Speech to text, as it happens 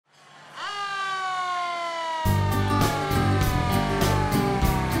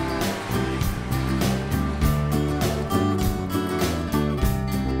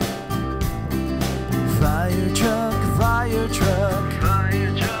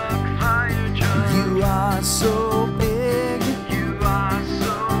are so big. You are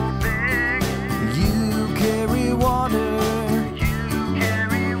so big. You carry water. You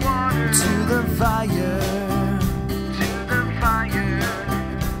carry water To the fire. to the fire.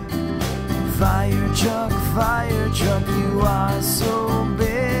 Fire truck, you are so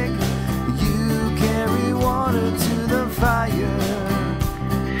big. You carry water to the fire.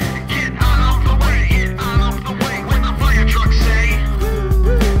 Get out of the way, get out of the way when the fire trucks say.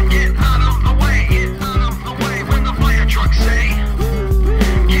 Get out of the way, get out of the way when the fire trucks say.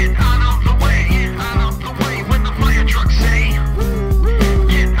 Get out of the way, get out of the way when the fire trucks say.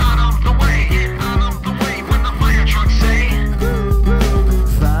 Get out of the way, get out of the way when the fire trucks say.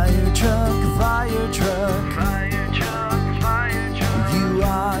 Fire truck, fire truck, Fire truck, you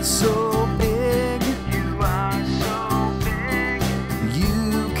are so big. you are so big.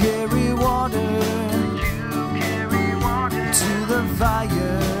 You carry water You carry water to the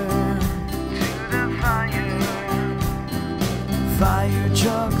fire. to the fire.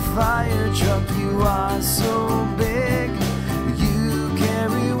 Fire truck, you are so